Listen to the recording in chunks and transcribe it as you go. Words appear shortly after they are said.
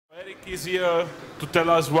Eric is here to tell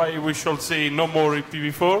us why we should say no more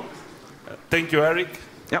Ipv4. Thank you, Eric.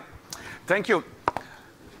 Yeah, thank you.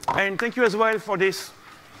 And thank you as well for this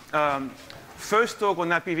first talk on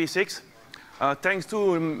Ipv6. Thanks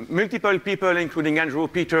to multiple people, including Andrew,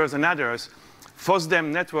 Peters, and others,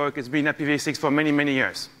 FOSDEM network has been Ipv6 for many, many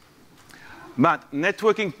years. But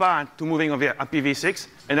networking part to moving over Ipv6,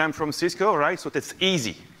 and I'm from Cisco, right? So that's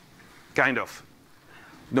easy, kind of.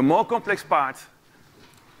 The more complex part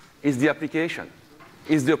is the application,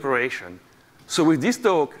 is the operation. So with this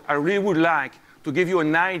talk, I really would like to give you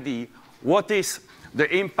an idea what is the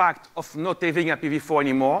impact of not having Ipv4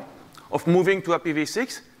 anymore, of moving to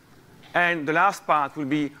Ipv6, and the last part will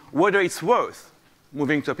be whether it's worth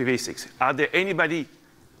moving to Ipv6. Are there anybody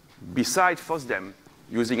besides FOSDEM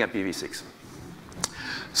using Ipv6?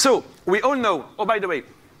 So we all know, oh, by the way,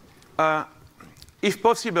 if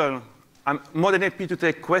possible, I'm more than happy to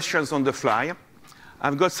take questions on the fly.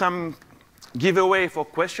 I've got some giveaway for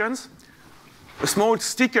questions. Small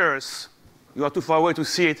stickers, you are too far away to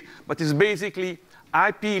see it, but it's basically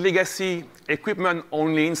IP legacy equipment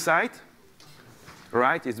only inside,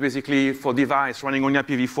 right? It's basically for device running on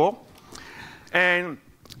Ipv4. And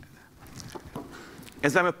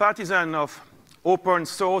as I'm a partisan of open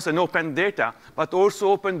source and open data, but also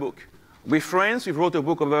open book. With friends, we wrote a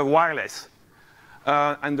book about wireless.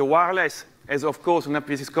 And the wireless is, of course, an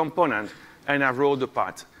Ipv6 component, and I wrote the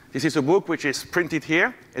part. This is a book which is printed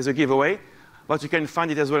here as a giveaway, but you can find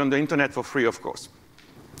it as well on the internet for free, of course.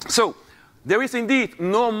 So there is indeed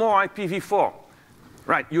no more Ipv4.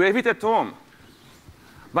 Right, you have it at home,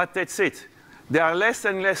 but that's it. There are less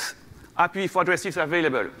and less Ipv4 addresses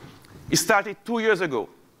available. It started 2 years ago,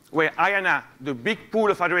 where IANA, the big pool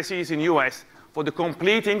of addresses in the US for the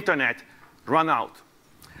complete internet, ran out.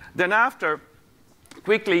 Then after,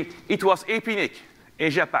 quickly, it was APNIC,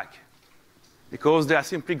 Asia-Pac, because they are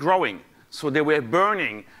simply growing. So they were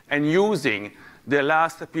burning and using the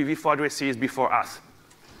last Ipv4 addresses before us.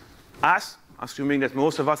 Us, assuming that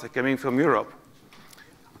most of us are coming from Europe,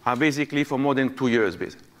 are basically for more than 2 years.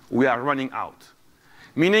 We are running out.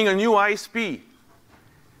 Meaning a new ISP.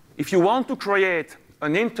 If you want to create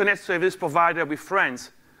an internet service provider with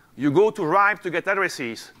friends, you go to RIPE to get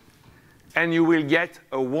addresses, and you will get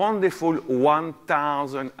a wonderful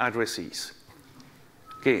 1,000 addresses.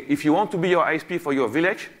 Okay, if you want to be your ISP for your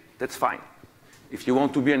village, that's fine. If you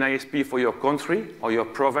want to be an ISP for your country or your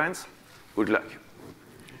province, good luck.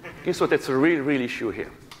 Okay, so that's a real, real issue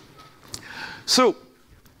here. So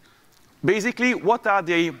basically, what are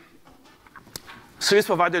the service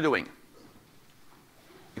providers doing?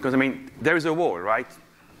 Because, I mean, there is a wall, right?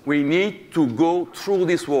 We need to go through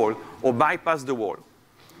this wall or bypass the wall.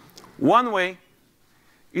 One way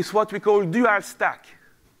is what we call dual stack.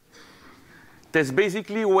 That's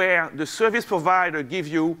basically where the service provider gives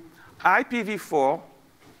you Ipv4,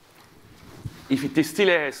 if it still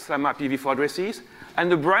has some Ipv4 addresses,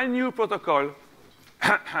 and a brand new protocol,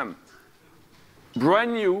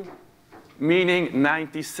 brand new meaning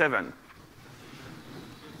 97.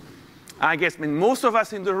 I guess, I mean, most of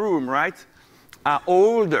us in the room, right, are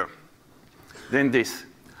older than this.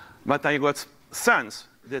 But I got sons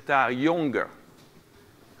that are younger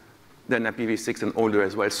than Ipv6 and older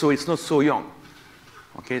as well. So it's not so young.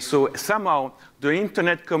 Okay, so somehow the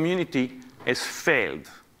internet community has failed,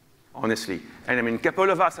 honestly. And I mean, a couple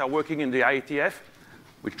of us are working in the IETF,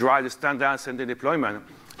 which drives the standards and the deployment,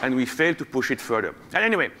 and we failed to push it further. And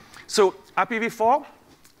anyway, so Ipv4,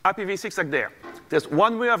 Ipv6 are there. There's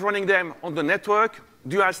one way of running them on the network,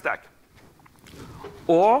 dual stack.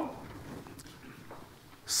 Or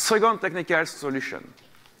second technical solution,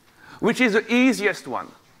 which is the easiest one.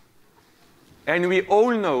 And we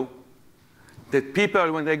all know that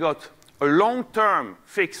people, when they got a long-term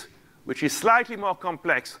fix, which is slightly more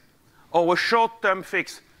complex, or a short-term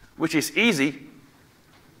fix, which is easy,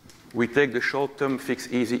 we take the short-term fix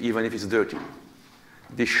easy even if it's dirty.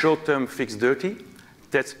 The short-term fix dirty,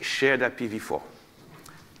 that's shared Ipv4.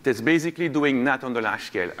 That's basically doing NAT on the large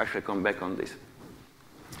scale. I shall come back on this.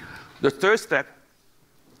 The third step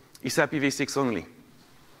is Ipv6 only.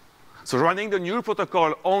 So running the new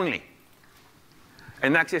protocol only,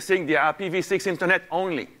 and accessing the Ipv6 internet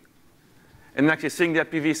only, and accessing the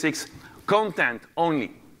Ipv6 content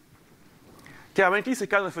only. Currently, it's a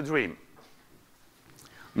kind of a dream.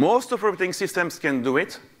 Most operating systems can do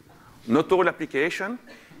it, not all applications,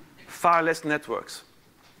 far less networks.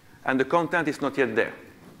 And the content is not yet there.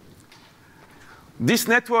 This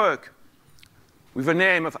network, with the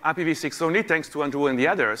name of Ipv6 only, thanks to Andrew and the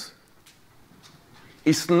others,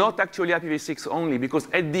 is not actually Ipv6 only, because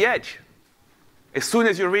at the edge, as soon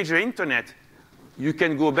as you reach the internet, you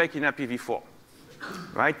can go back in Ipv4.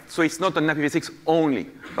 right? So it's not an IPv6 only,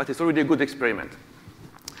 but it's already a good experiment.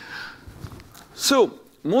 So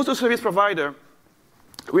most of the service providers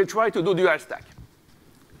will try to do dual stack.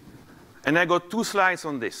 And I got 2 slides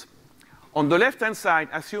on this. On the left-hand side,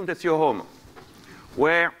 assume that's your home,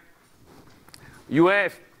 where you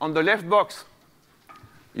have on the left box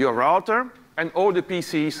your router and all the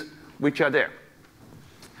PCs which are there.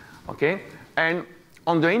 Okay? And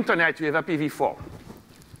on the internet, you have Ipv4.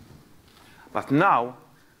 But now,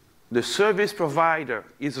 the service provider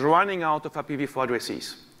is running out of Ipv4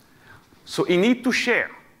 addresses. So he needs to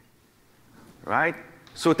share, right?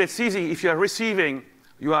 So that's easy. If you are receiving,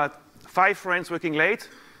 you are 5 friends working late,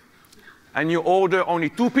 and you order only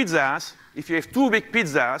 2 pizzas. If you have 2 big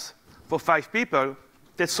pizzas for 5 people,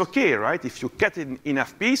 that's OK, right? If you cut it in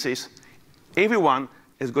enough pieces, everyone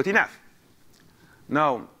has got enough.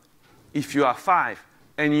 Now, if you are 5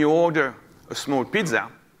 and you order a small pizza,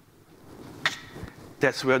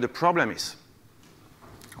 that's where the problem is.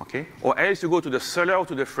 Okay? Or else you go to the cellar or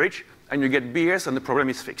to the fridge and you get beers and the problem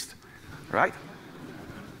is fixed, right?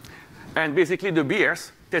 And basically the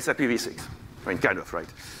beers, that's IPv6. I mean, kind of, right?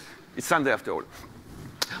 It's Sunday after all.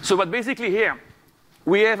 So but basically here,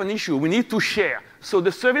 we have an issue. We need to share. So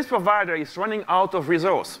the service provider is running out of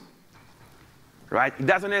resource, right? It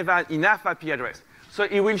doesn't have enough IP address. So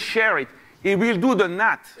it will share it. It will do the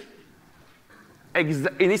NAT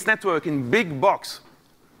in its network in big box.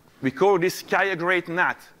 We call this carrier grade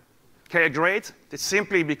NAT. Carrier grade, it's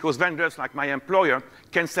simply because vendors like my employer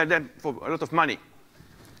can sell them for a lot of money.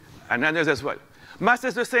 And others as well. Master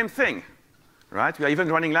is the same thing, right? We are even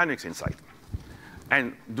running Linux inside.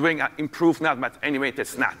 And doing improved NAT, but anyway,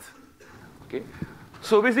 that's NAT. Okay?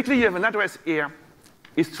 So basically, you have an address here.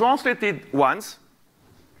 It's translated once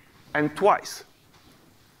and twice.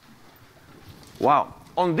 Wow.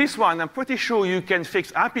 On this one, I'm pretty sure you can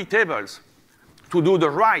fix IP tables to do the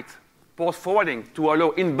right port forwarding to allow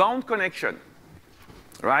inbound connection,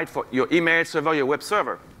 right, for your email server, your web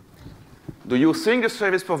server. Do you think the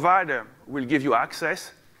service provider will give you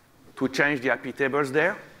access to change the IP tables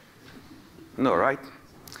there? No, right?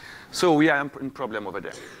 So we are in problem over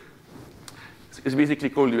there. It's basically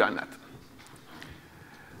called dual NAT.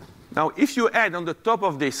 Now, if you add on the top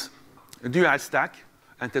of this dual stack,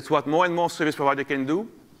 and that's what more and more service providers can do,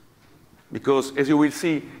 because as you will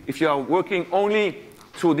see, if you are working only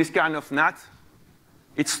through this kind of NAT,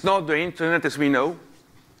 it's not the internet as we know.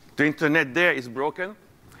 The internet there is broken.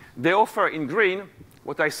 They offer in green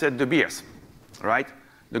what I said, the beers, right?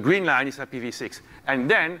 The green line is IPv6. And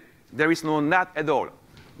then there is no NAT at all,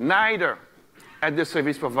 neither at the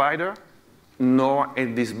service provider nor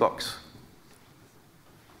at this box.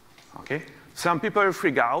 Okay? Some people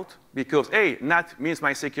freak out because, hey, NAT means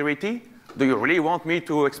my security. Do you really want me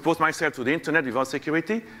to expose myself to the internet without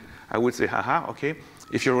security? I would say, haha, okay.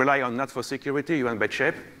 If you rely on NAT for security, you're in bad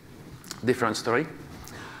shape. Different story.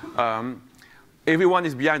 Everyone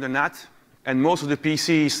is behind the NAT, and most of the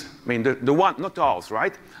PCs, I mean, the one, not ours,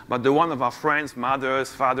 right? But the one of our friends,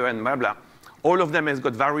 mothers, father, and blah, blah, all of them has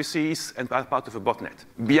got viruses and are part of a botnet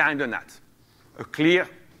behind the NAT. A clear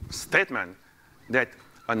statement that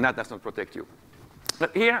a NAT does not protect you.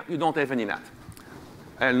 But here, you don't have any NAT.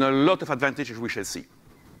 And a lot of advantages we shall see.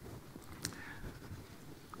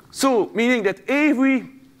 So, meaning that every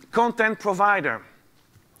content provider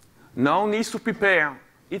now needs to prepare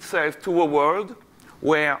itself to a world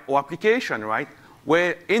where, or application, right,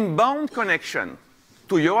 where inbound connection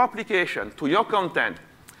to your application, to your content,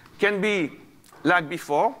 can be like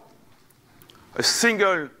before, a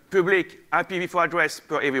single public IPv4 address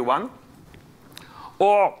per everyone,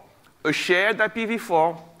 or a shared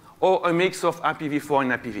IPv4, or a mix of IPv4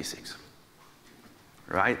 and IPv6.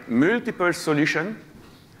 Right? Multiple solutions,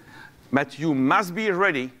 but you must be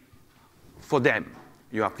ready for them,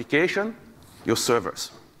 your application, your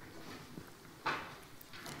servers.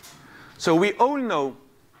 So we all know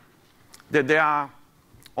that there are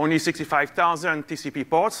only 65,000 TCP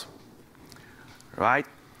ports, right?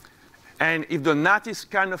 And if the NAT is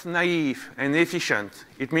kind of naive and efficient,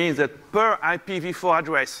 it means that per IPv4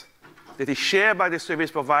 address that is shared by the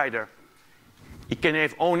service provider, it can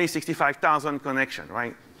have only 65,000 connections,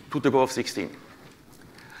 right? 2 to the power of 16.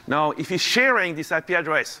 Now, if it's sharing this IP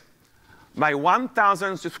address by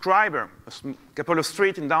 1,000 subscribers, a couple of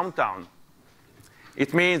streets in downtown,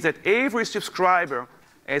 it means that every subscriber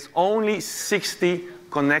has only 60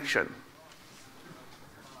 connections.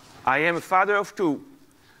 I am a father of 2.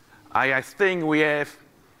 I think we have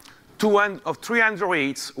 3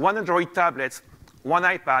 Androids, 1 Android tablets, 1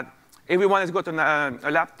 iPad. Everyone has got a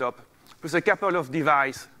laptop, plus a couple of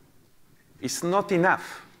devices. It's not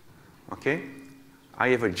enough, okay? I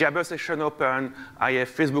have a Jabber session open. I have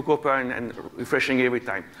Facebook open and refreshing every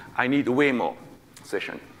time. I need way more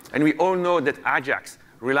session. And we all know that Ajax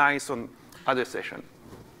relies on other session.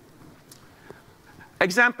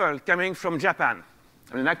 Example coming from Japan.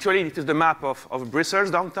 I mean, actually, it is the map of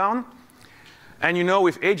Brussels downtown. And you know,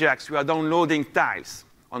 with Ajax, we are downloading tiles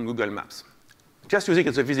on Google Maps. Just using it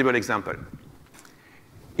as a visible example.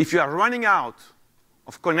 If you are running out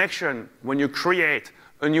of connection when you create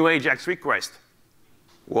a new Ajax request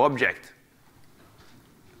or object,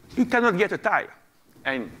 you cannot get a tile,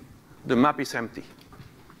 and the map is empty.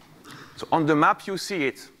 So on the map, you see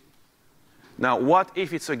it. Now, what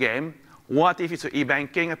if it's a game? What if it's an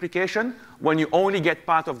e-banking application when you only get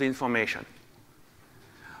part of the information?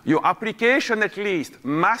 Your application, at least,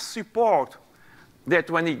 must support that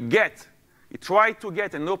when it tries to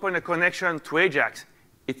get and open a connection to Ajax,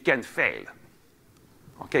 it can fail.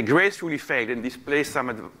 Okay, gracefully fail and display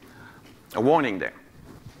a warning there.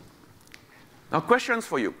 Now, questions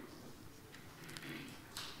for you.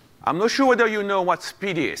 I'm not sure whether you know what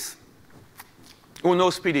Speedy is. Who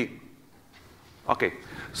knows Speedy? Okay,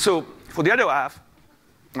 so for the other half,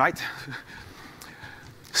 right?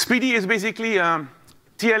 Speedy is basically a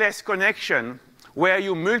TLS connection where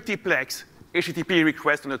you multiplex HTTP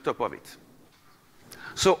requests on the top of it.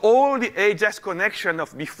 So all the Ajax connection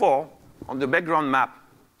of before on the background map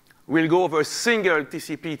will go over a single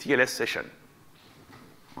TCP TLS session.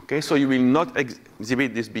 Okay, so you will not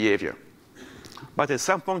exhibit this behavior. But at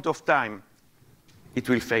some point of time, it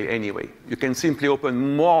will fail anyway. You can simply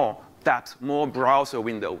open more tabs, more browser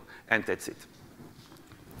windows, and that's it.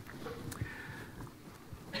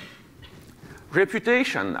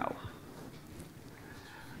 Reputation now.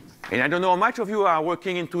 And I don't know how much of you are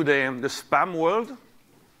working into the spam world.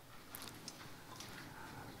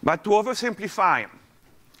 But to oversimplify,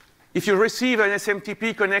 if you receive an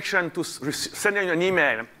SMTP connection to send you an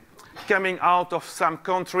email coming out of some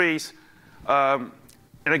countries, and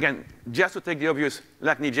again, just to take the obvious,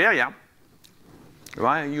 like Nigeria,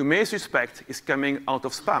 right, you may suspect it's coming out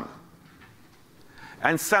of spam.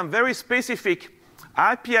 And some very specific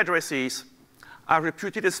IP addresses are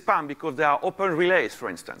reputed as spam because they are open relays, for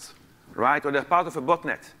instance, right, or they're part of a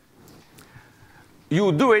botnet.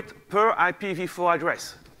 You do it per Ipv4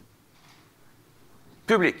 address,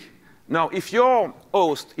 public. Now, if your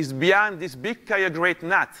host is behind this big carrier grade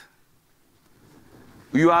NAT,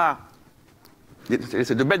 you are,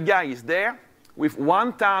 the bad guy is there with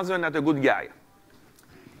 1,000 at a good guy.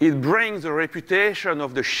 It brings the reputation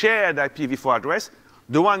of the shared Ipv4 address,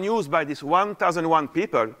 the one used by these 1,001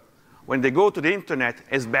 people, when they go to the internet,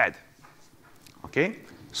 as bad. Okay?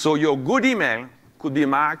 So your good email could be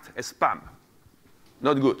marked as spam,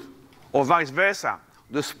 not good. Or vice versa.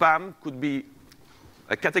 The spam could be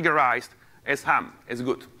categorized as ham, as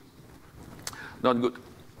good, not good.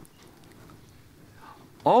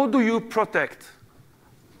 How do you protect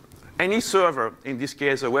any server, in this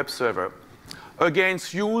case a web server,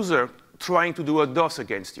 against user trying to do a DOS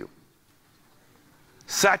against you?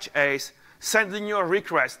 Such as sending your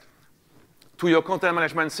request to your content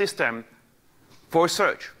management system for a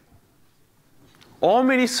search. How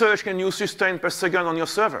many search can you sustain per second on your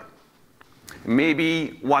server?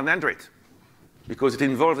 Maybe 100, because it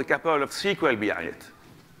involves a couple of SQL behind it.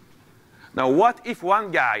 Now, what if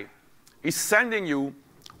one guy is sending you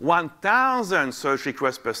 1,000 search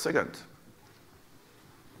requests per second?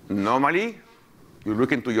 Normally, you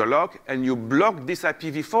look into your log and you block this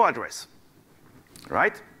Ipv4 address,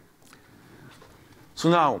 right? So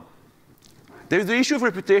now, there is the issue of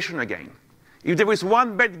reputation again. If there is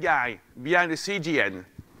one bad guy behind the CGN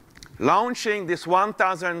launching this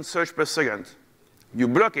 1,000 search per second, you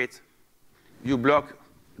block it, you block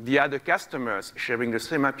the other customers sharing the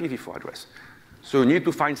same Ipv4 address. So you need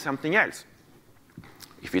to find something else.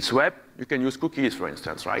 If it's web, you can use cookies, for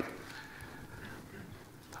instance, right?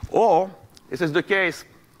 Or this is the case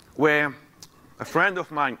where a friend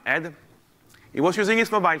of mine, Ed, he was using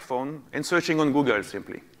his mobile phone and searching on Google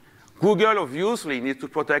simply. Google obviously needs to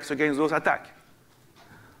protect against those attacks.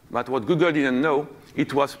 But what Google didn't know,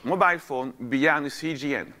 it was mobile phone beyond the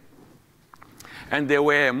CGN. And there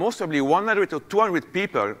were most probably 100 or 200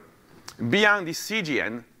 people beyond the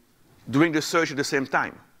CGN doing the search at the same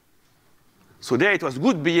time. So there it was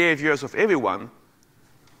good behaviors of everyone,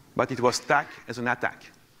 but it was tagged as an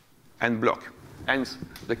attack and blocked. Hence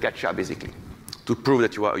the catch-up, basically, to prove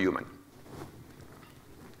that you are a human.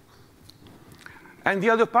 And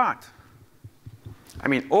the other part, I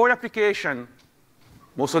mean, all applications,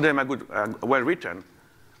 most of them are good, well written,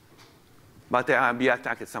 but they will be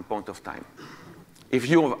attacked at some point of time. If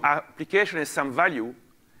your application has some value,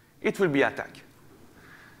 it will be attacked.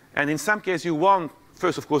 And in some cases, you want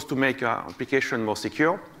first, of course, to make your application more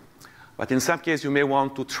secure. But in some cases, you may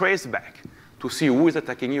want to trace back to see who is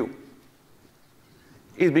attacking you.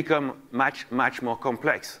 It becomes much, much more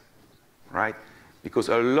complex, right? Because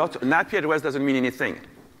an IP address doesn't mean anything.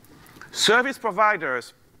 Service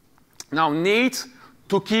providers now need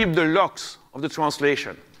to keep the logs of the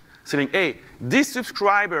translation, saying, hey, this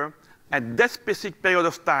subscriber at that specific period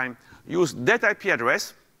of time used that IP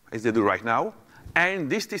address, as they do right now, and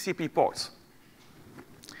this TCP ports.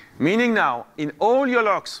 Meaning now, in all your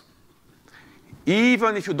logs,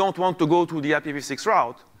 even if you don't want to go to the IPv6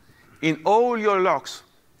 route, in all your logs,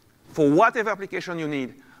 for whatever application you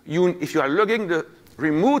need, if you are logging the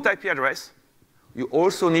remote IP address, you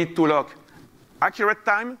also need to log accurate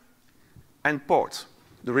time and ports,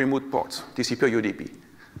 the remote ports, TCP or UDP.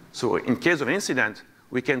 So in case of an incident,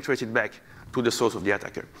 we can trace it back to the source of the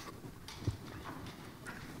attacker.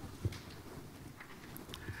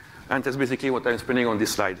 And that's basically what I'm explaining on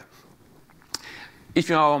this slide. If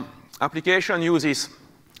your application uses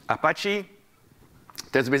Apache,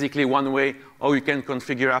 that's basically one way how you can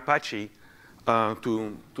configure Apache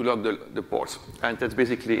to log the ports. And that's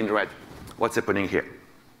basically in red what's happening here.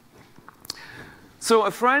 So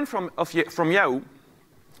a friend from Yahoo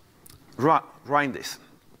ran this.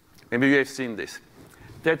 Maybe you have seen this.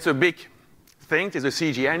 That's a big thing. It's a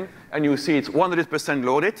CGN. And you see it's 100%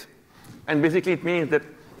 loaded. And basically it means that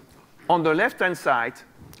on the left-hand side,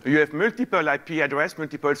 you have multiple IP address,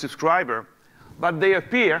 multiple subscriber, but they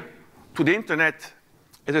appear to the internet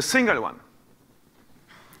as a single one.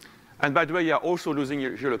 And by the way, you are also losing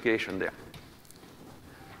your geolocation there.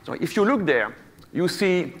 So if you look there, you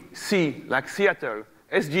see C, like Seattle,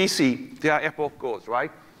 SGC, they are airport codes,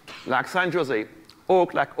 right? Like San Jose,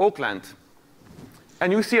 Oak, like Oakland.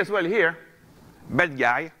 And you see as well here, bad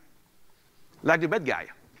guy, like the bad guy.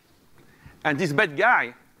 And this bad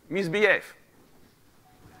guy misbehave.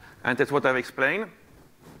 And that's what I've explained.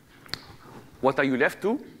 What are you left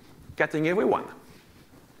to? Cutting everyone.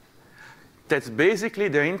 That's basically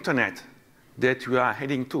the internet that we are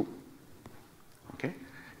heading to. Okay?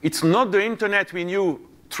 It's not the internet we knew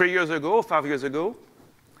 3 years ago, 5 years ago.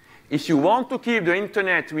 If you want to keep the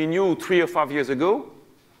internet we knew 3 or 5 years ago,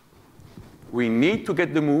 we need to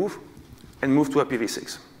get the move and move to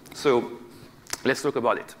IPv6. So let's talk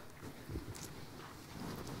about it.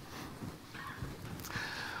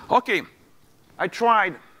 OK, I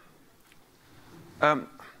tried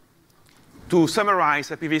to summarize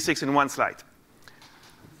IPv6 in one slide.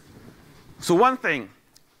 So one thing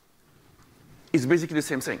is basically the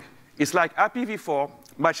same thing. It's like IPv4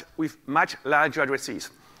 with much larger addresses.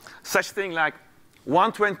 Such thing like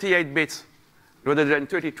 128 bits rather than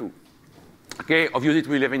 32, okay, of use it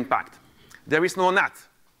will have impact. There is no NAT.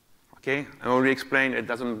 Okay? I already explained it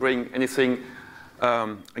doesn't bring anything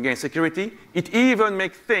against security. It even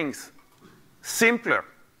makes things simpler,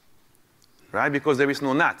 right? Because there is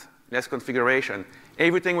no NAT, less configuration.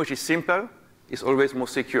 Everything which is simple is always more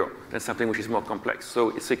secure than something which is more complex. So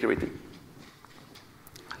it's security.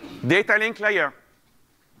 Data link layer,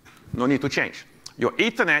 no need to change. Your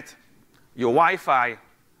Ethernet, your Wi-Fi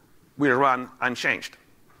will run unchanged.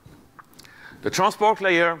 The transport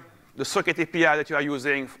layer, the socket API that you are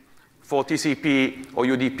using for TCP or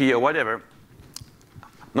UDP or whatever,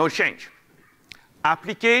 no change.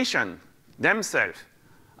 Application themselves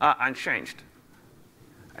are unchanged.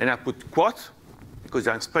 And I put quote, because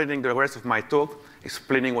I'm spending the rest of my talk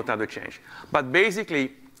explaining what are the changes. But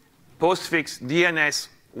basically, postfix, DNS,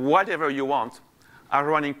 whatever you want, are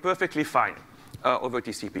running perfectly fine over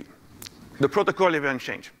TCP. The protocol is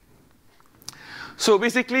unchanged. So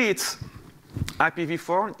basically, it's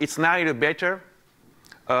IPv4. It's neither better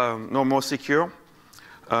nor more secure.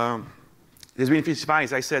 It's been specified,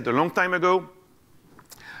 as I said, a long time ago.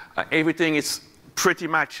 Everything is pretty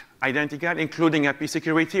much identical, including IP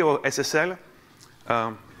security or SSL.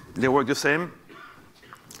 They work the same.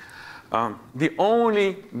 The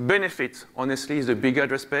only benefit, honestly, is the big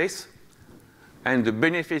address space. And the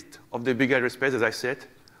benefit of the big address space, as I said,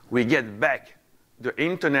 we get back the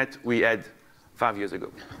internet we had 5 years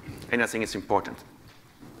ago. And I think it's important.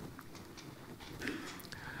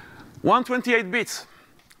 128 bits,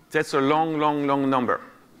 that's a long, long, long number.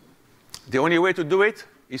 The only way to do it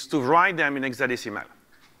is to write them in hexadecimal.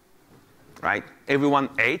 Right? Everyone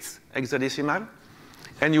hates hexadecimal.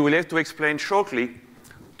 And you will have to explain shortly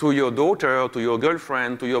to your daughter, or to your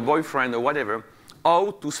girlfriend, to your boyfriend, or whatever, how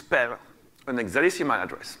to spell an hexadecimal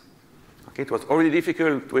address. Okay? It was already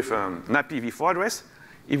difficult with an IPv4 address,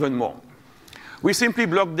 even more. We simply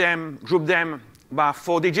block them, group them by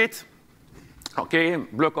 4 digits. Okay?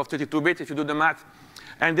 Block of 32 bits if you do the math.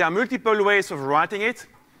 And there are multiple ways of writing it.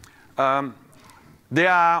 There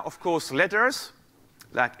are, of course, letters,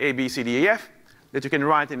 like A, B, C, D, E, F, that you can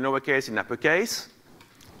write in lowercase, in uppercase.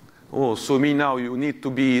 Oh, so now you need to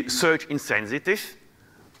be search insensitive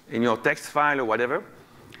in your text file or whatever.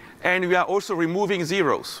 And we are also removing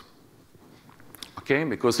zeros, okay?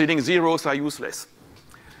 Because reading zeros are useless.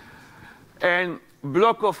 And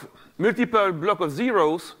multiple block of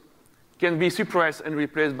zeros can be suppressed and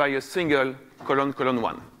replaced by a single colon, colon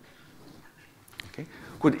 1. Okay?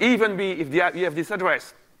 Could even be if you have this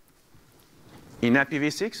address in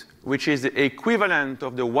IPv6, which is the equivalent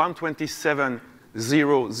of the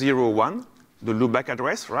 127.0.0.1, the loopback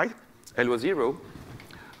address, right? LO0.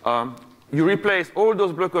 You replace all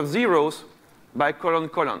those blocks of zeros by colon,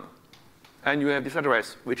 colon. And you have this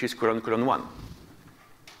address, which is colon, colon 1.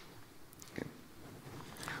 Okay.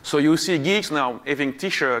 So you see geeks now having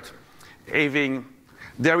T-shirt,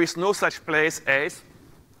 there is no such place as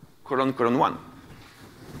colon, colon 1.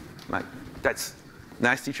 Right. That's a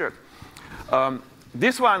nice T-shirt.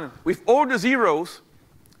 This one, with all the zeros,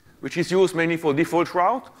 which is used mainly for default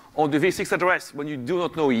route, on the v6 address, when you do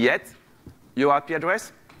not know yet your IP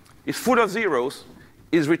address, is full of zeros,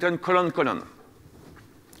 is written colon, colon.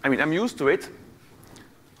 I mean, I'm used to it,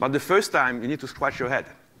 but the first time, you need to scratch your head.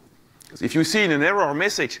 If you see in an error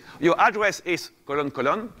message, your address is colon,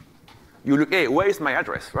 colon, you look, hey, where is my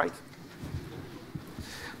address, right?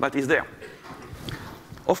 But it's there.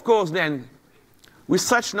 Of course, then, with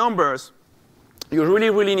such numbers, you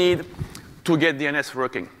really, really need to get DNS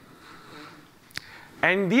working.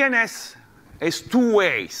 And DNS has two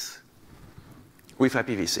ways with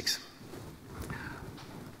IPv6.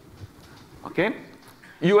 Okay?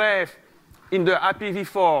 You have, in the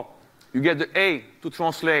IPv4, you get the A to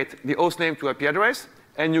translate the host name to IP address,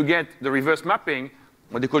 and you get the reverse mapping,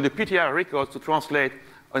 what they call the PTR records, to translate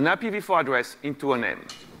an IPv4 address into a name.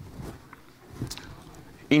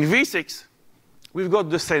 In v6, we've got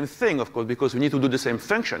the same thing, of course, because we need to do the same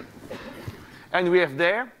function. And we have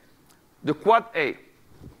there the quad A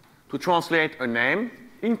to translate a name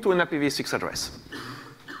into an IPv6 address.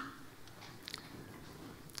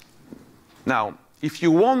 Now, if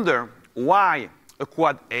you wonder why a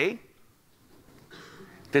quad A,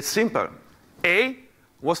 that's simple. A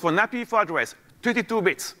was for an IPv4 address, 32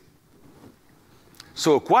 bits.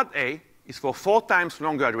 So quad A is for 4 times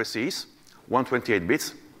longer addresses, 128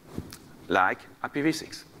 bits, like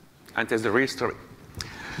IPv6. And that's the real story.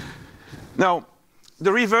 Now,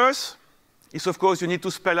 the reverse is, of course, you need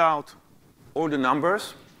to spell out all the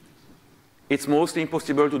numbers. It's mostly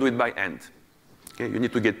impossible to do it by hand. Okay? You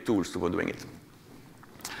need to get tools for doing it.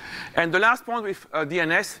 And the last point with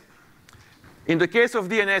DNS, in the case of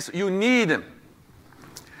DNS, you need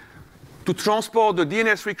to transport the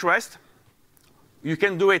DNS request. You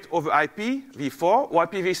can do it over IPv4 or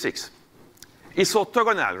IPv6. It's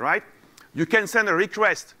orthogonal, right? You can send a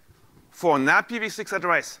request for an IPv6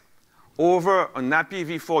 address over an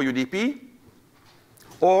IPv4 UDP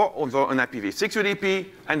or over an IPv6 UDP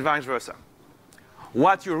and vice versa.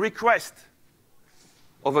 What you request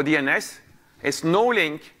over DNS has no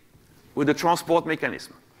link with the transport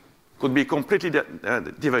mechanism. Could be completely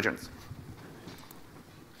divergent.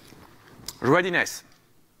 Readiness.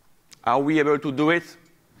 Are we able to do it?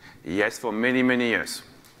 Yes, for many, many years.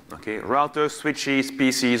 Okay, routers, switches,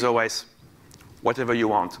 PCs, OS, whatever you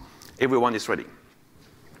want. Everyone is ready.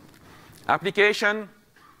 Application,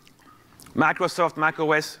 Microsoft,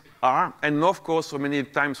 macOS are, and of course, for many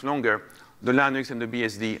times longer, the Linux and the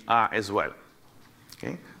BSD are as well.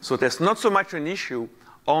 Okay? So there's not so much an issue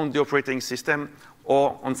on the operating system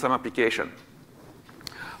or on some application.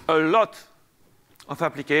 A lot of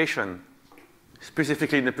application,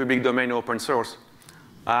 specifically in the public domain open source,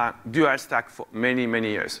 are dual stack for many,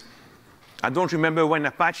 many years. I don't remember when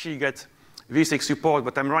Apache got v6 support,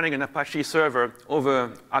 but I'm running an Apache server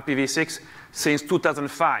over IPv6 since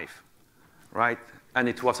 2005, right? And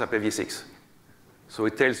it was IPv6. So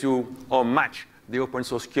it tells you how much the open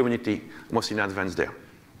source community was in advance there.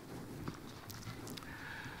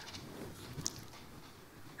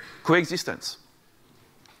 Coexistence,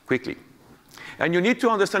 quickly. And you need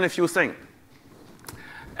to understand a few things.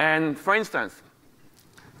 And for instance,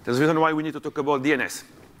 there's a reason why we need to talk about DNS.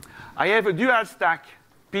 I have a dual stack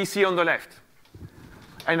PC on the left.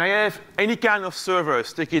 And I have any kind of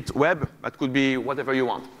servers, take it web, that could be whatever you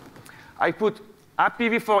want. I put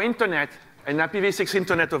IPv4 internet and IPv6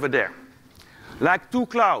 internet over there, like two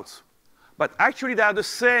clouds. But actually, they are the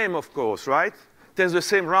same, of course, right? There's the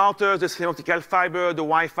same routers, the same optical fiber, the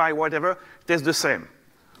Wi-Fi, whatever. There's the same.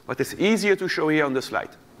 But it's easier to show here on the slide.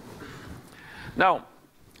 Now,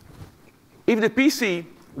 if the PC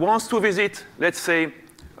wants to visit, let's say,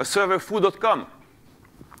 a server foo.com,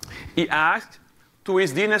 he asks to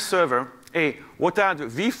its DNS server, hey, what are the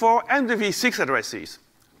v4 and the v6 addresses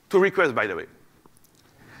to request, by the way.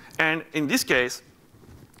 And in this case,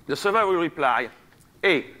 the server will reply,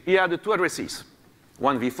 hey, here are the two addresses,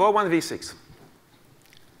 one v4, one v6.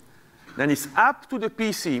 Then it's up to the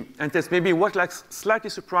PC, and that's maybe what looks slightly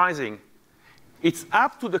surprising. It's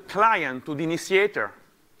up to the client, to the initiator,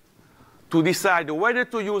 to decide whether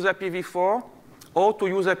to use IPv4 or to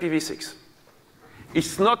use IPv6.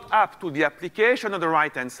 It's not up to the application on the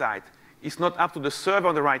right-hand side. It's not up to the server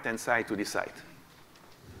on the right-hand side to decide.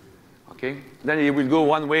 Okay? Then it will go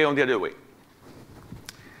one way or the other way.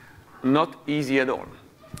 Not easy at all.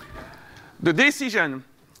 The decision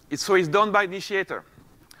is done by the initiator.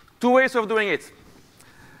 Two ways of doing it.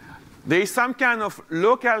 There is some kind of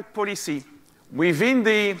local policy within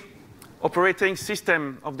the operating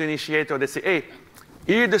system of the initiator that say, hey,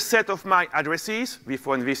 here the set of my addresses,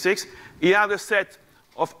 v4 and v6. Here are the set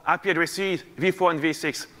of IP addresses, v4 and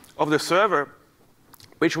v6, of the server.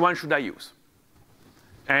 Which one should I use?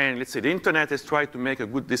 And let's say the internet has tried to make a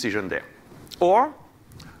good decision there. Or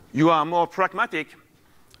you are more pragmatic,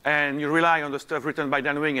 and you rely on the stuff written by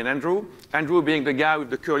Dan Wing and Andrew. Andrew being the guy with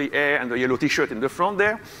the curly hair and the yellow T-shirt in the front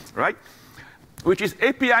there, right? Which is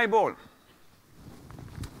API eyeball.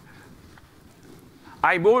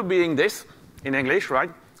 Eyeball being this in English, right?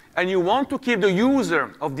 And you want to keep the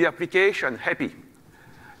user of the application happy.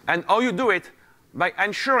 And how you do it? By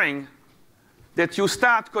ensuring that you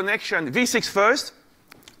start connection v6 first,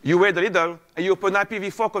 you wait a little, and you open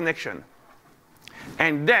IPv4 connection.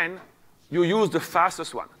 And then you use the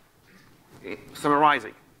fastest one,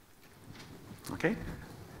 summarizing. Okay?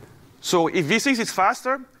 So if v6 is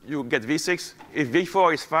faster, you get v6. If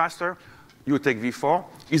v4 is faster, you take v4.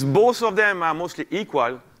 If both of them are mostly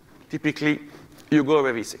equal, typically you go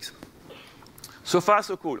over v6. So far,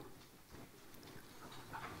 so cool.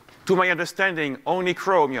 To my understanding, only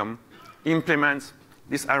Chromium implements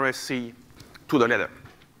this RFC to the letter.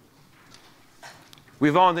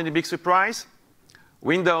 Without any big surprise,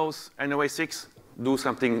 Windows and OS 6 do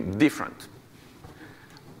something different.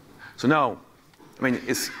 So now, I mean,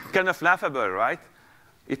 it's kind of laughable, right?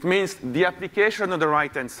 It means the application on the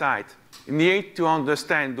right-hand side needs to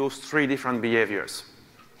understand those three different behaviors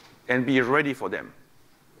and be ready for them.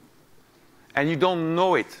 And you don't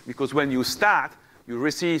know it, because when you start, you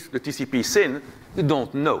receive the TCP SYN, you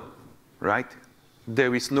don't know, right?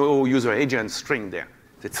 There is no user agent string there.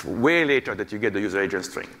 It's way later that you get the user agent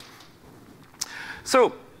string.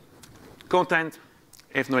 So content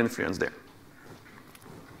have no influence there.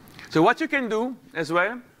 So what you can do as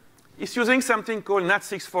well is using something called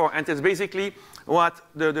NAT64, and it's basically what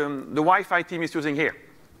the Wi-Fi team is using here,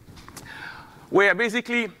 where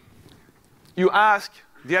basically you ask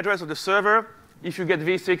the address of the server. If you get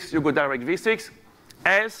v6, you go direct v6.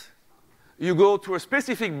 Else, you go to a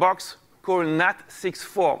specific box called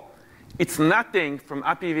NAT64. It's nothing from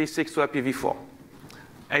IPv6 to IPv4.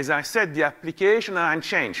 As I said, the application are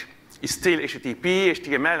unchanged. It's still HTTP,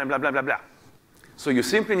 HTML, and blah, blah, blah, blah. So you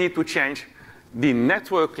simply need to change the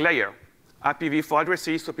network layer, IPv4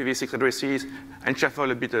 addresses to IPv6 addresses, and shuffle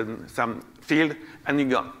a bit in some field, and you're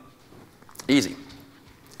gone. Easy.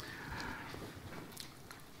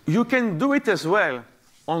 You can do it as well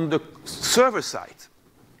on the server side.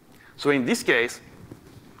 So in this case,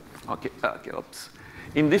 oops.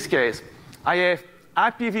 In this case, I have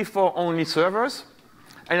IPv4 only servers,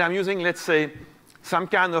 and I'm using, let's say, some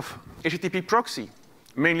kind of HTTP proxy,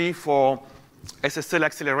 mainly for SSL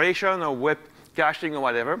acceleration or web caching or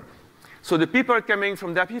whatever. So the people coming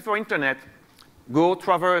from the IPv4 internet go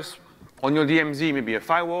traverse on your DMZ, maybe a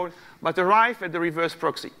firewall, but arrive at the reverse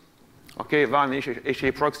proxy, okay, VAN,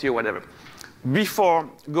 HA proxy or whatever, before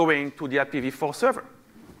going to the IPv4 server.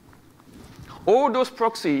 All those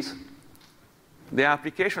proxies, they are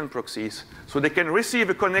application proxies, so they can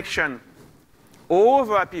receive a connection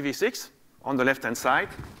over IPv6 on the left-hand side,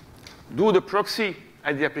 do the proxy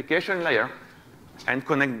at the application layer, and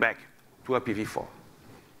connect back to IPv4.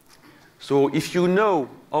 So if you know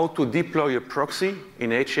how to deploy a proxy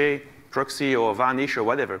in HA, proxy, or Varnish, or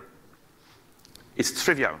whatever, it's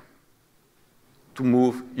trivial to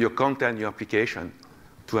move your content, your application,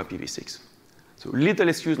 to IPv6. So little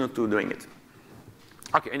excuse not to doing it.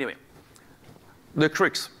 OK, anyway, the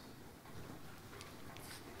crux.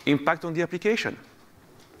 Impact on the application.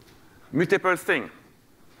 Multiple things.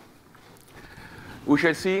 We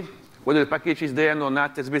shall see whether the package is there or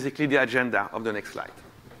not. That's basically the agenda of the next slide.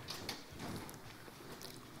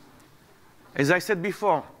 As I said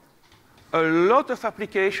before, a lot of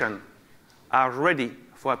applications are ready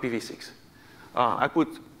for IPv6. I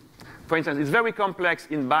put, for instance, it's very complex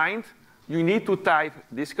in bind. You need to type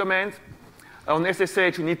this command. On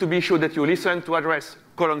SSH, you need to be sure that you listen to address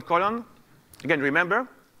colon, colon. Again, remember,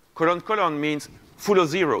 colon, colon means full of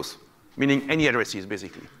zeros, meaning any addresses,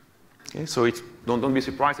 basically. Okay, so don't be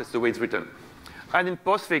surprised, that's the way it's written. And in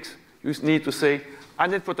postfix, you need to say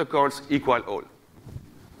ANET protocols equal all.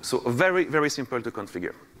 So very, very simple to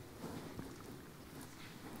configure.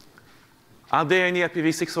 Are there any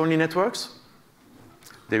IPv6 only networks?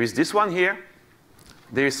 There is this one here.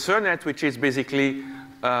 There is CERNET, which is basically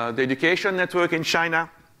the education network in China,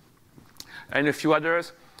 and a few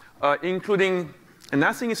others, including, and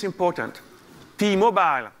I think it's important,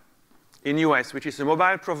 T-Mobile in US, which is a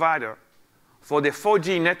mobile provider for the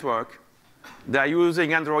 4G network. They are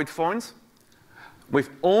using Android phones with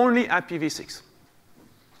only IPv6.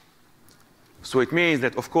 So it means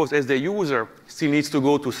that, of course, as the user still needs to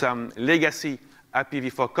go to some legacy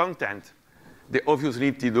IPv4 content, they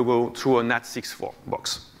obviously need to go through a NAT64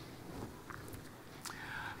 box.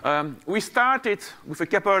 We started with a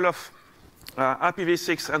couple of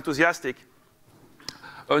IPv6 enthusiastic,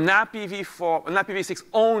 an IPv6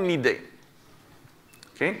 only day.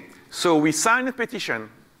 Okay? So we signed a petition,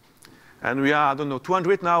 and we are, I don't know,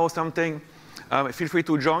 200 now or something. Feel free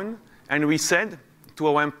to join. And we said to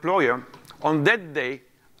our employer, on that day,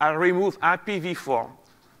 I'll remove IPv4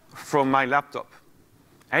 from my laptop.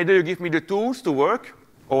 Either you give me the tools to work,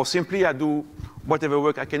 or simply I do whatever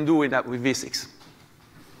work I can do with v6.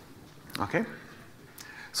 Okay?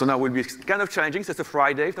 So now it will be kind of challenging. It's a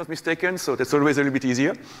Friday, if not mistaken, so that's always a little bit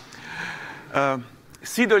easier.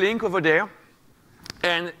 See the link over there.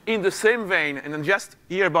 And in the same vein, and I just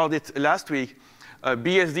hear about it last week,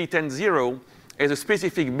 BSD 10.0 is a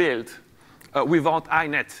specific build without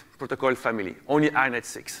INET protocol family, only INET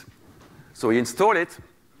 6. So you install it,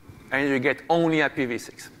 and you get only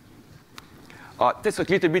IPv6. That's a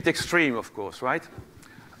little bit extreme, of course, right?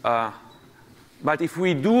 But if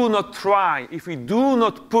we do not try, if we do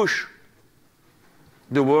not push,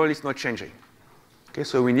 the world is not changing. Okay,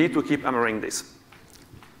 so we need to keep hammering this.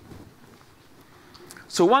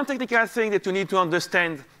 So one technical thing that you need to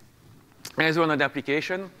understand as well on the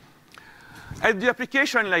application, at the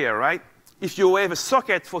application layer, right? If you have a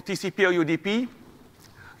socket for TCP or UDP,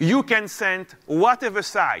 you can send whatever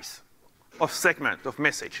size of segment of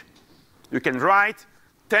message. You can write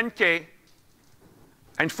 10K,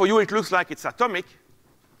 and for you it looks like it's atomic,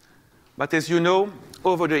 but as you know,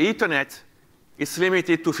 over the Ethernet, it's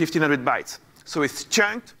limited to 1,500 bytes. So it's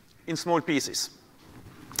chunked in small pieces.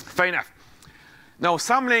 Fair enough. Now,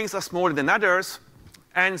 some links are smaller than others,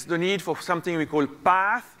 hence the need for something we call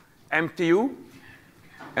path MTU.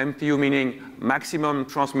 MTU meaning maximum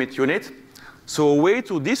transmit unit. So a way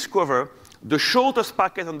to discover the shortest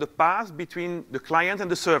packet on the path between the client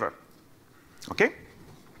and the server. Okay?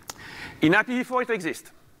 In IPv4, it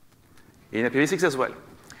exists. In IPv6 as well.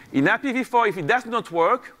 In IPv4, if it does not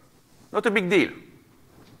work, not a big deal.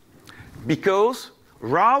 Because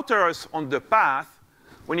routers on the path,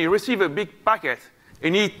 when you receive a big packet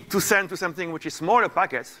and need to send to something which is smaller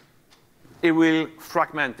packets, it will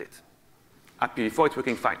fragment it. IPv4, it's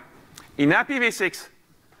working fine. In IPv6,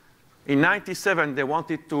 in 97, they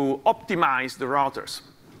wanted to optimize the routers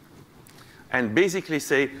and basically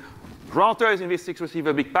say, routers in v6 receive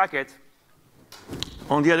a big packet.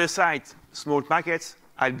 On the other side, small packets,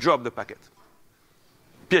 I drop the packet.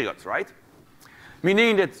 Period, right?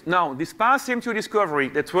 Meaning that now, this path CM2 discovery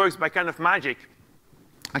that works by kind of magic,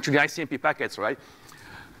 actually ICMP packets, right?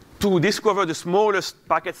 To discover the smallest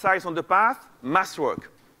packet size on the path must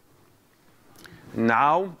work.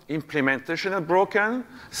 Now, implementation is broken.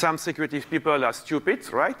 Some security people are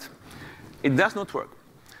stupid, right? It does not work.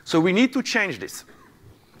 So we need to change this.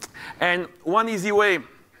 And one easy way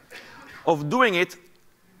of doing it,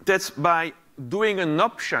 that's by doing an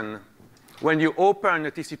option when you open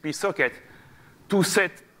a TCP socket to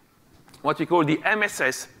set what we call the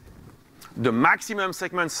MSS, the maximum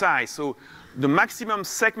segment size. So the maximum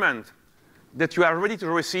segment that you are ready to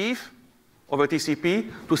receive over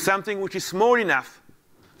TCP to something which is small enough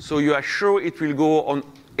so you are sure it will go on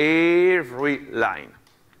every line.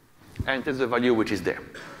 And that's the value which is there.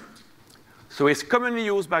 So it's commonly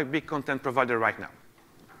used by big content providers right now,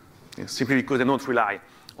 simply because they don't rely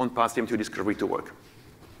on path CM2 discovery to work.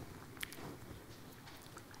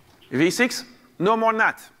 v6, no more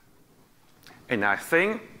NAT. And I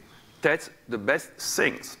think that's the best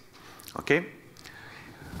things. Okay?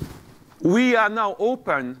 We are now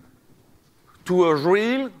open to a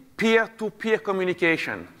real peer-to-peer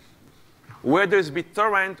communication, whether it's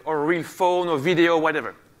BitTorrent or real phone or video,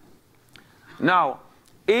 whatever. Now,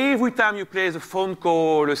 every time you place a phone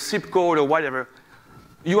call, a SIP call, or whatever,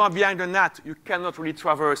 you are behind the NAT. You cannot really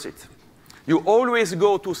traverse it. you always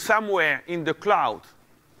go to somewhere in the cloud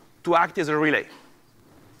to act as a relay,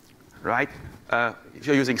 right? If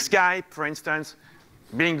you're using Skype, for instance,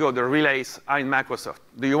 bingo, the relays are in Microsoft.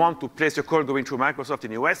 Do you want to place your call going through Microsoft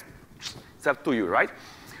in the US? It's up to you, right?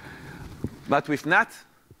 But with NAT,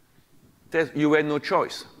 you had no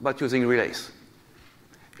choice but using relays.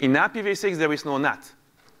 In IPv6, there is no NAT.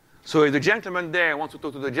 So if the gentleman there wants to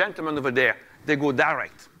talk to the gentleman over there, they go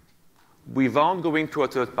direct without going to a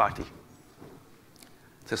third party.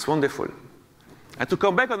 That's wonderful. And to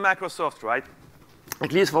come back on Microsoft, right?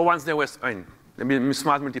 At least for once, there was, they've been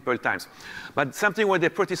smart multiple times. But something where they're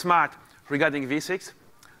pretty smart regarding V6,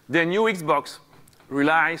 their new Xbox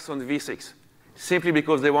relies on V6 simply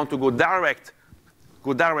because they want to go direct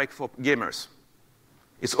for gamers.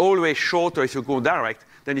 It's always shorter if you go direct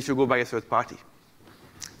than if you go by a third party.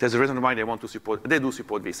 There's a reason why they want to support, they do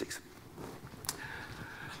support V6.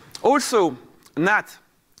 Also, NAT,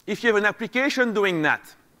 if you have an application doing NAT,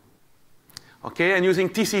 okay, and using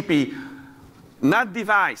TCP, NAT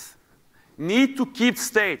device need to keep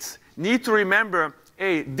states, need to remember,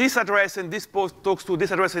 hey, this address and this port talks to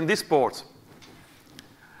this address and this port.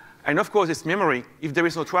 And of course, it's memory. If there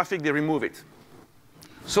is no traffic, they remove it.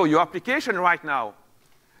 So your application right now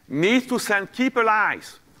needs to send keep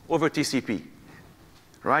alive over TCP,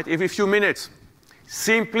 right? Every few minutes,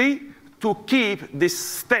 simply to keep this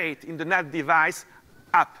state in the NAT device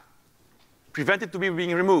up, prevent it to be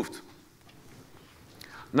being removed.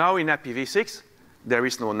 Now in IPv6, there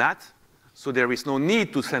is no NAT, so there is no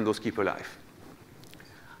need to send those keep alive.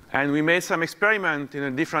 And we made some experiment in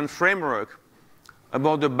a different framework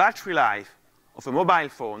about the battery life of a mobile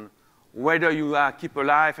phone, whether you are keep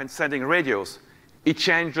alive and sending radios. It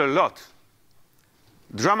changed a lot,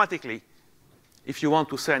 dramatically, if you want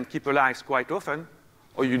to send keep alive quite often,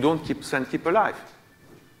 or you don't send keep alive,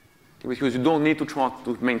 because you don't need to try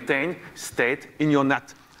to maintain state in your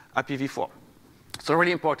NAT IPv4. So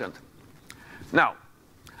really important. Now,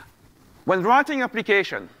 when writing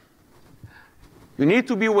application, you need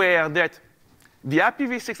to be aware that the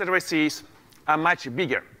IPv6 addresses are much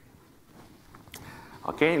bigger.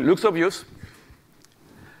 Okay, looks obvious.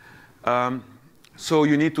 So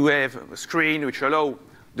you need to have a screen which allows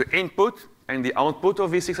the input and the output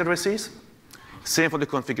of V6 addresses. Same for the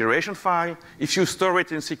configuration file. If you store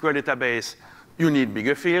it in SQL database, you need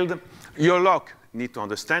bigger field. Your lock need to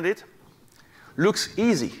understand it. Looks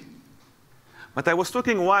easy. But I was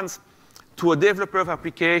talking once to a developer of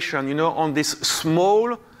application, you know, on this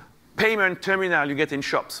small payment terminal you get in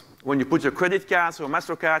shops. When you put your credit cards or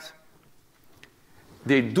MasterCards,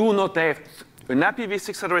 they do not have, an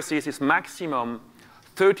IPv6 address is maximum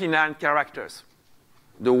 39 characters.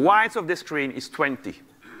 The width of the screen is 20.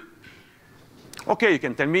 OK, you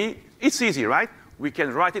can tell me, it's easy, right? We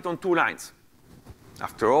can write it on 2 lines.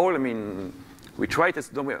 After all, I mean, we tried it.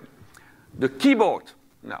 The keyboard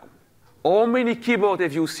now. How many keyboards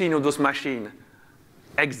have you seen on those machines?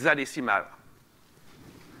 Hexadecimal.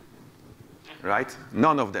 Right?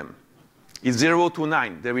 None of them. It's 0 to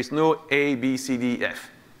 9. There is no A, B, C, D, F.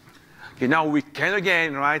 Okay, now we can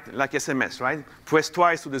again, right, like SMS, right? Press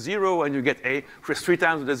twice to the 0 and you get A. Press 3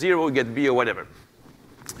 times to the 0, you get B or whatever.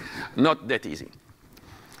 Not that easy.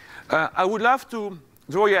 I would love to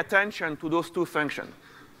draw your attention to those 2 functions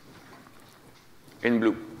in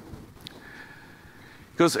blue.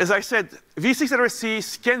 Because as I said, V6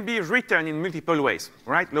 addresses can be written in multiple ways,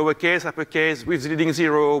 right? Lowercase, uppercase, with leading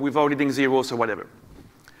 0, without leading 0, so whatever.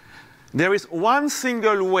 There is one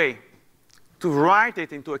single way to write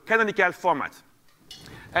it into a canonical format.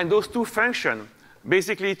 And those 2 functions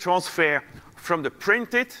basically transfer from the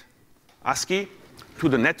printed ASCII to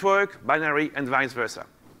the network, binary, and vice versa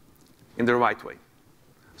in the right way.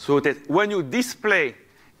 So that when you display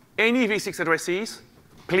any V6 addresses,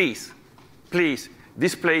 please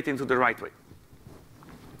display it into the right way.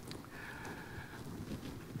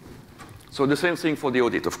 So the same thing for the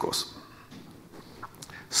audit, of course.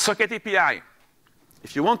 Socket API.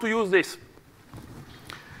 If you want to use this,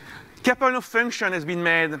 couple of function has been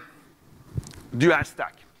made dual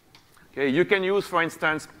stack. Okay, you can use, for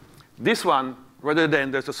instance, this one rather than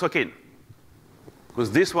the socket,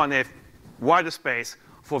 because this one has wider space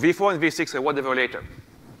for V4 and V6 or whatever later.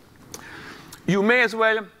 You may as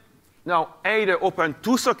well now either open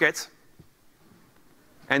 2 sockets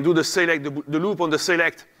and do the select, the loop on the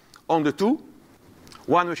select on the 2,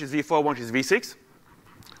 one which is V4, one which is V6,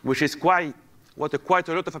 which is quite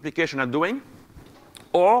a lot of applications are doing.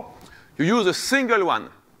 Or you use a single one,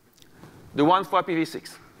 the one for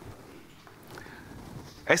IPv6.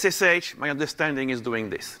 SSH, my understanding, is doing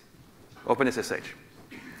this, OpenSSH.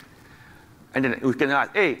 And then we can add,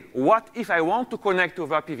 hey, what if I want to connect to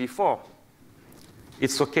IPv4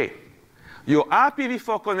 it's OK. Your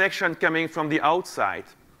IPv4 connection coming from the outside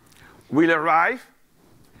will arrive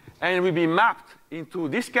and will be mapped into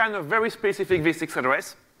this kind of very specific v6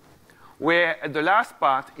 address, where at the last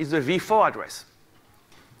part is the v4 address.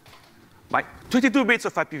 By 22 bits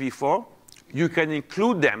of IPv4, you can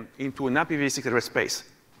include them into an IPv6 address space.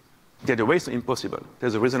 The other way is impossible.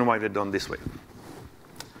 There's a reason why they're done this way.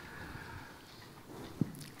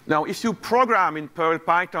 Now, if you program in Perl,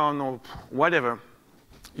 Python, or whatever,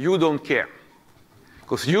 you don't care.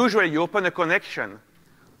 Because usually you open a connection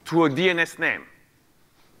to a DNS name.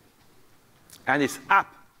 And it's up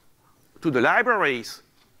to the libraries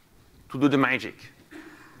to do the magic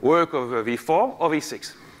work of v4 or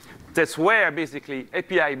v6. That's where basically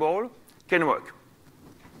API ball can work.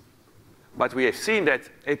 But we have seen that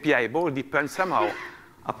API ball depends somehow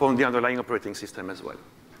upon the underlying operating system as well.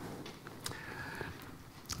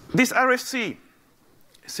 This RFC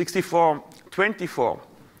 6424,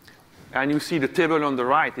 and you see the table on the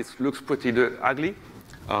right, it looks pretty ugly.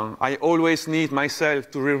 I always need myself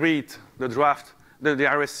to reread the draft, the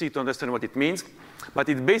RFC to understand what it means. But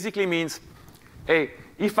it basically means, hey,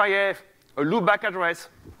 if I have a loopback address,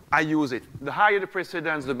 I use it. The higher the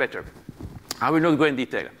precedence, the better. I will not go in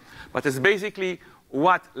detail. But it's basically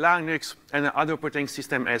what Linux and other operating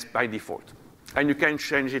system has by default. And you can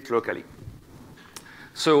change it locally.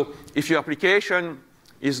 So if your application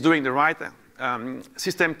is doing the right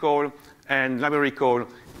system call and library call,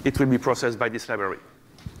 it will be processed by this library,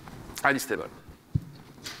 at this table.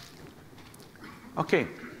 OK.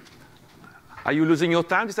 Are you losing your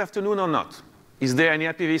time this afternoon or not? Is there any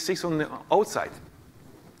IPv6 on the outside?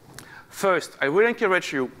 First, I will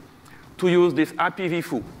encourage you to use this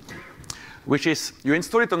Ipv4, which is you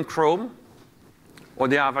install it on Chrome, or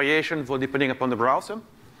there are variations for depending upon the browser.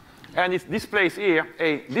 And it displays here,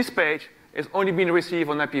 this page has only been received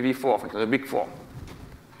on IPv4, the big 4.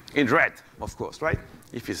 In red, of course, right?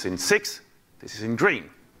 If it's in 6, this is in green,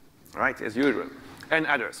 right, as usual, and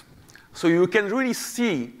others. So you can really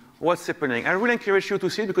see what's happening. I really encourage you to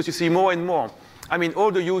see it because you see more and more. I mean,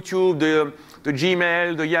 all the YouTube, the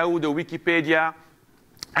Gmail, the Yahoo, the Wikipedia,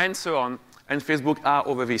 and so on, and Facebook are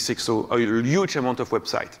over v6. So a huge amount of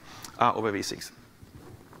websites are over v6.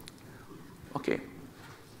 OK.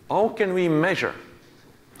 How can we measure?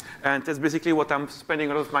 And that's basically what I'm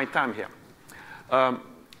spending a lot of my time here.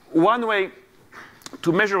 One way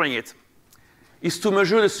to measuring it is to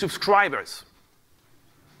measure the subscribers.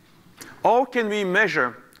 How can we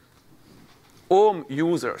measure home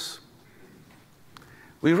users?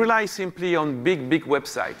 We rely simply on big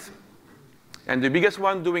websites. And the biggest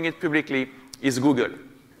one doing it publicly is Google.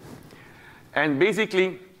 And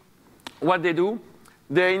basically, what they do,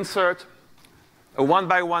 they insert a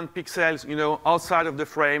 1x1 pixels, outside of the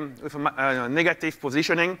frame with a negative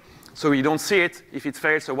positioning, so you don't see it if it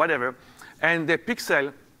fails or whatever. And the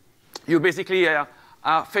pixel, you basically are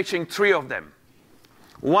fetching 3 of them.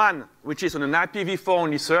 One which is on an IPv4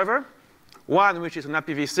 only server, one which is an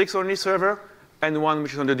IPv6 only server, and one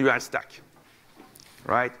which is on the dual stack,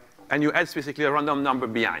 right? And you add basically a random number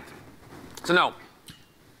behind. So now,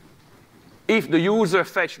 if the user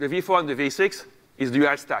fetch the v4 and the v6, is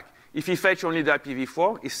dual stack. If he fetch only the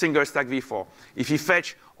IPv4, it's single stack v4. If he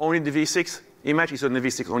fetch only the v6 image, it's on the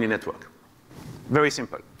v6 only network. Very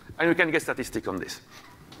simple. And you can get statistics on this.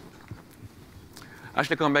 I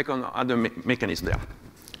shall come back on other mechanisms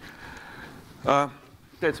there.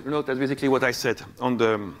 That's basically what I said on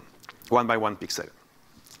the 1x1 pixel.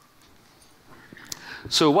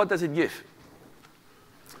 So what does it give?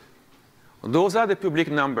 Those are the public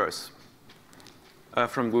numbers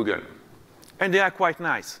from Google. And they are quite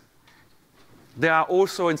nice. They are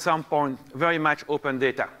also, in some point, very much open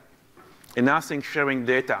data. And I think sharing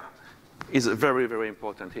data is very, very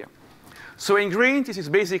important here. So in green, this is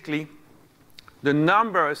basically the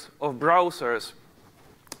numbers of browsers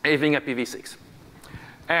having IPv6.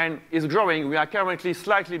 And it's growing. We are currently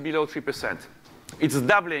slightly below 3%. It's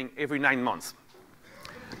doubling every 9 months.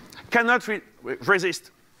 Cannot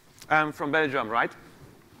resist. I'm from Belgium, right?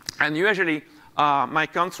 And usually, my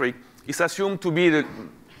country is assumed to be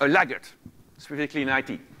a laggard, specifically in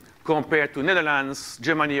IT, compared to Netherlands,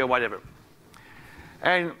 Germany, or whatever.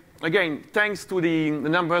 And again, thanks to the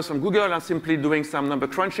numbers from Google, I'm simply doing some number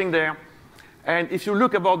crunching there. And if you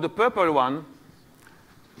look about the purple one,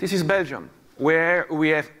 this is Belgium, where we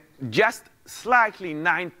have just slightly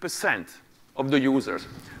 9% of the users.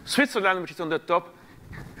 Switzerland, which is on the top,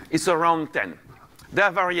 is around 10. There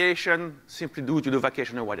are variations simply due to the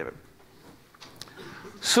vacation or whatever.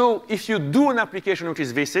 So if you do an application which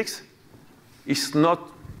is v6, it's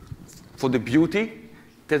not for the beauty.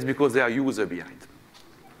 That's because there are users behind.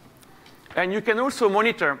 And you can also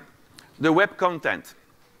monitor the web content.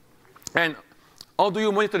 And how do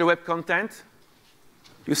you monitor the web content?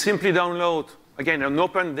 You simply download, again, an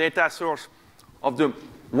open data source of the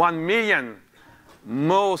 1 million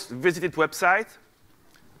most visited websites.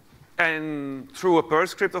 And through a Perl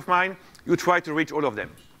script of mine, you try to reach all of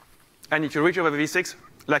them. And if you reach over V6,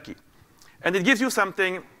 lucky. And it gives you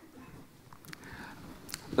something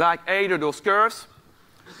like either those curves,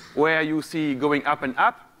 where you see going up and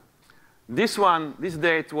up. This one, this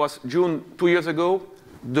date was June 2 years ago,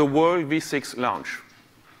 the World V6 launch,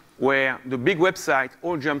 where the big websites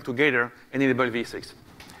all jumped together and enabled V6.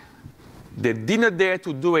 They didn't dare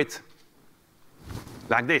to do it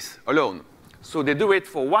like this, alone. So they do it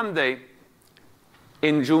for 1 day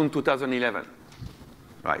in June 2011.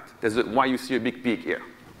 Right? That's why you see a big peak here.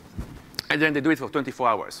 And then they do it for 24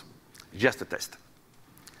 hours, just a test.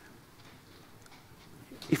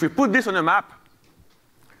 If we put this on a map,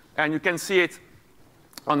 and you can see it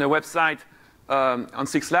on the website on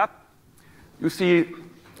 6lab, you see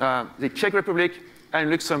the Czech Republic and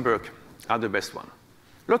Luxembourg are the best one.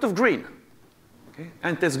 A lot of green, okay?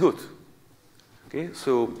 And that's good. Okay?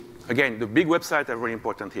 So again, the big websites are very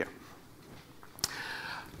important here.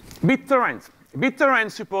 BitTorrent.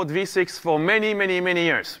 BitTorrent supports V6 for many, many, many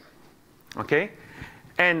years. Okay?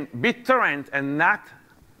 And BitTorrent and NAT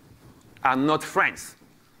are not friends.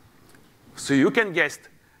 So you can guess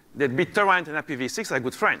that BitTorrent and IPv6 are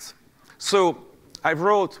good friends. So I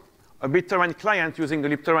wrote a BitTorrent client using the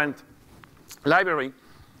libtorrent library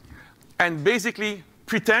and basically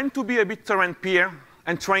pretend to be a BitTorrent peer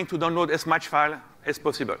and trying to download as much file as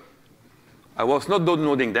possible. I was not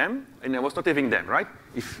downloading them, and I was not having them, right?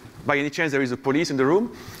 If by any chance there is a police in the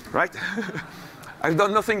room, right? I've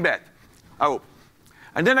done nothing bad, I hope.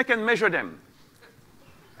 And then I can measure them.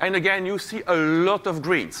 And again, you see a lot of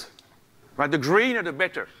greens. Right? The greener, the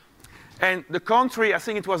better. And the country, I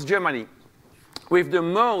think it was Germany, with the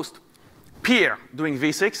most peer doing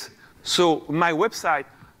V6. So my website,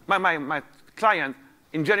 my client,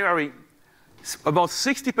 in January, about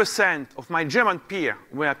 60% of my German peer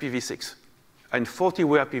were IPv6, and 40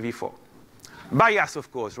 were IPv4. Bias,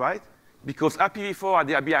 of course, right? Because IPv4,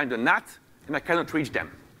 they are behind the NAT, and I cannot reach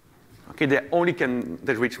them. Okay, they only can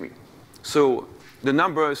reach me. So the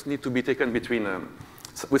numbers need to be taken between,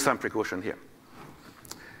 with some precaution here.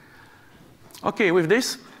 Okay, with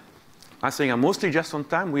this, I think I'm mostly just on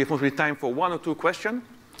time. We have mostly time for 1 or 2 questions,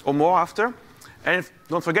 or more after. And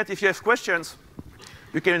don't forget, if you have questions,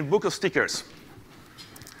 you can book your stickers.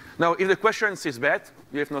 Now, if the question is bad,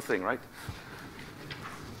 you have nothing, right?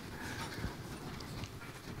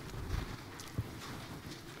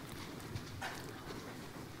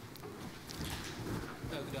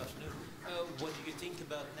 Good afternoon. What do you think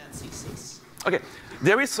about NAT66? OK,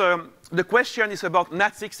 there is the question is about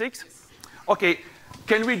NAT66. OK,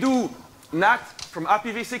 can we do NAT from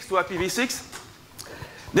IPv6 to IPv6?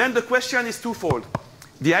 Then the question is twofold.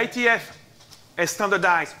 The ITF has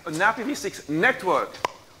standardized an IPv6 network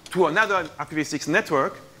to another IPv6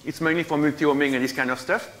 network. It's mainly for multi-homing and this kind of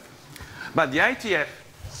stuff. But the ITF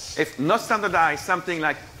has not standardized something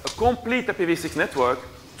like a complete IPv6 network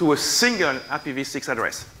to a single IPv6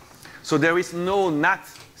 address. So there is no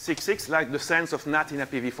NAT66 like the sense of NAT in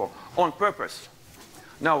IPv4 on purpose.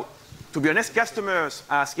 Now, to be honest, customers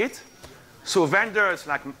ask it. So vendors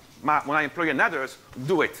like my employer and others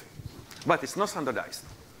do it. But it's not standardized.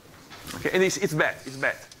 Okay, and it's bad. It's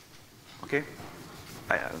bad. Okay?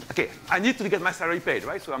 Okay, I need to get my salary paid,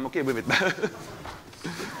 right? So I'm OK with it.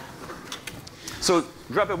 So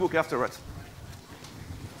drop a book afterwards.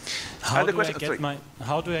 How do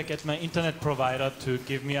I get my internet provider to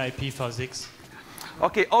give me Ipv6?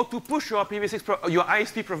 OK, how to push your your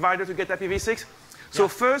ISP provider to get IPv6? So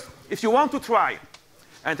first, if you want to try,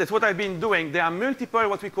 and that's what I've been doing, there are multiple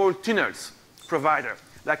what we call tunnels provider,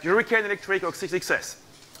 like Hurricane Electric or 6XS.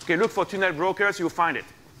 Okay, look for tunnel brokers, you'll find it.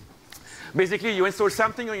 Basically, you install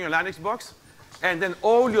something on your Linux box, and then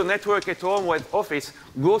all your network at home or at office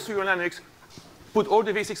goes to your Linux, put all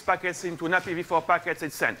the V6 packets into an IPv4 packets,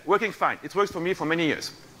 and send. Working fine. It works for me for many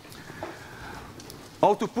years.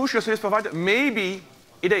 How to push your service provider? Maybe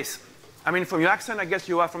it is. I mean, from your accent, I guess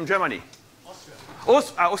you are from Germany.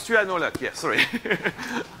 Austria. Austria, no luck. Yeah, sorry.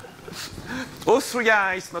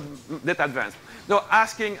 Austria is not that advanced. No,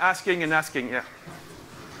 asking, and asking, yeah.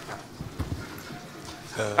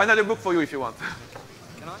 Another book for you if you want.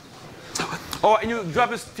 Can I? Or and you drop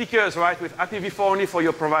the stickers, right, with IPv4 only for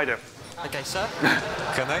your provider. OK, sir.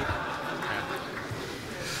 Can I?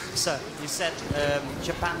 Sir, you said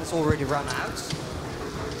Japan's already run out.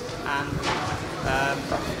 And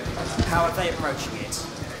how are they approaching it?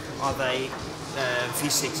 Are they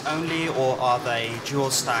V6 only, or are they dual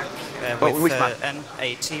stack with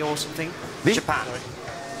N80 or something? Japan.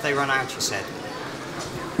 They run out, you said.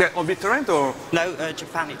 Yeah, on BitTorrent or? No,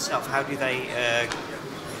 Japan itself. How do they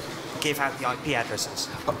give out the IP addresses?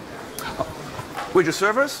 With the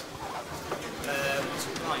servers?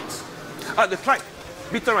 Clients. The client.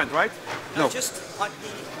 BitTorrent, right? No, just IP.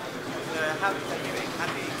 How do you connect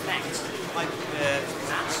NAS?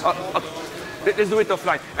 Let's do it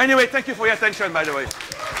offline. Anyway, thank you for your attention, by the way.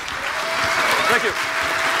 Thank you.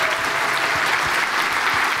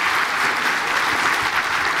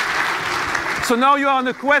 So now you are on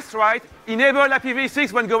a quest, right? Enable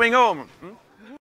IPv6 when going home.